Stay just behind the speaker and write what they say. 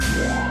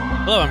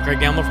Hello, I'm Craig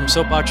Gamble from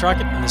Soapbox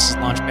Rocket, and this is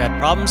Launchpad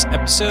Problems,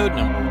 episode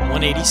number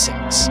 186.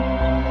 Houston,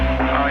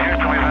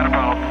 we've had a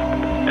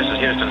problem. This is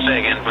Houston. Say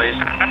again, please.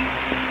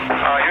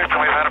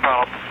 Houston, we've had a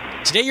problem.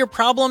 Today, your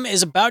problem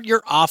is about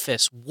your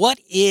office. What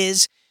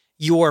is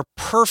your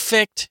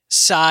perfect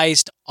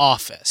sized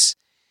office?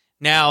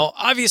 Now,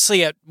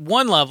 obviously, at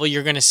one level,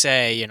 you're going to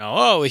say, I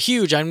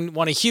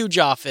want a huge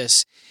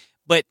office.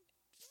 But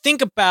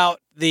think about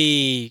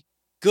the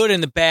good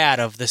and the bad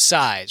of the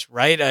size,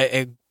 right?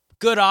 A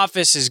good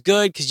office is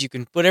good because you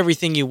can put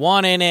everything you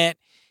want in it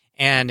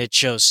and it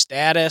shows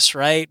status,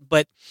 right?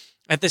 But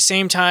at the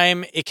same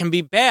time, it can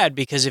be bad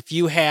because if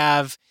you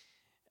have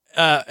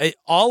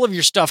all of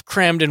your stuff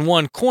crammed in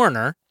one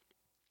corner,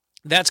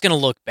 that's going to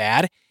look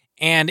bad.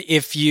 And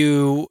if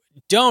you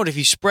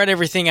spread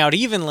everything out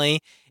evenly,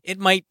 it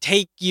might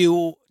take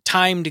you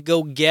time to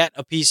go get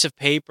a piece of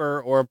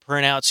paper or a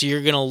printout, so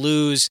you're going to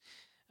lose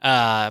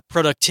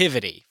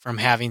productivity from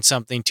having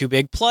something too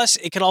big. Plus,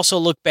 it could also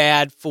look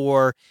bad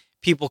for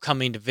people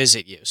coming to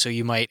visit you. So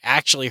you might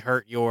actually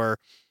hurt your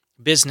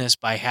business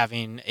by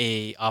having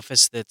a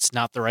office that's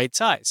not the right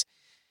size.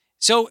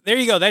 So there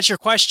you go. That's your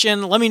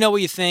question. Let me know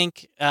what you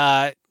think.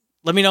 Let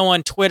me know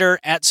on Twitter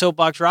at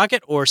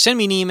SoapboxRocket or send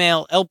me an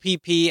email,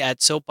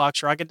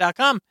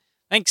 lpp@soapboxrocket.com.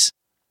 Thanks.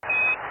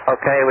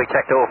 Okay, we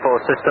checked all four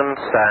systems,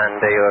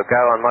 and you were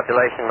go on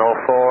modulation, all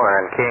four,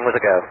 and keying was a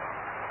go.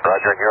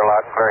 Roger, you're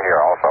loud and clear here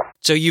also.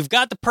 So you've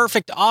got the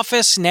perfect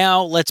office.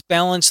 Now let's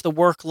balance the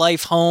work,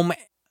 life, home.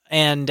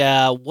 And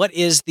what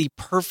is the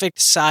perfect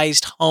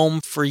sized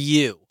home for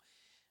you?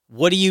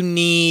 What do you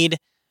need?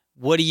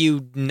 What do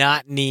you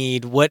not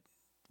need? What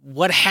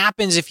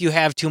happens if you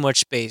have too much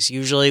space?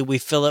 Usually we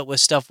fill it with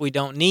stuff we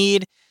don't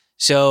need.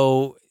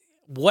 So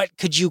what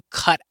could you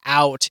cut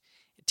out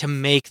to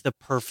make the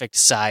perfect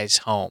size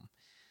home?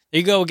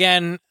 There you go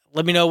again.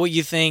 Let me know what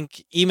you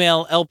think.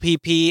 Email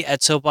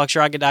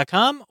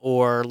lpp@soapboxrocket.com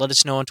or let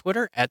us know on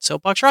Twitter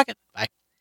 @soapboxrocket. Bye.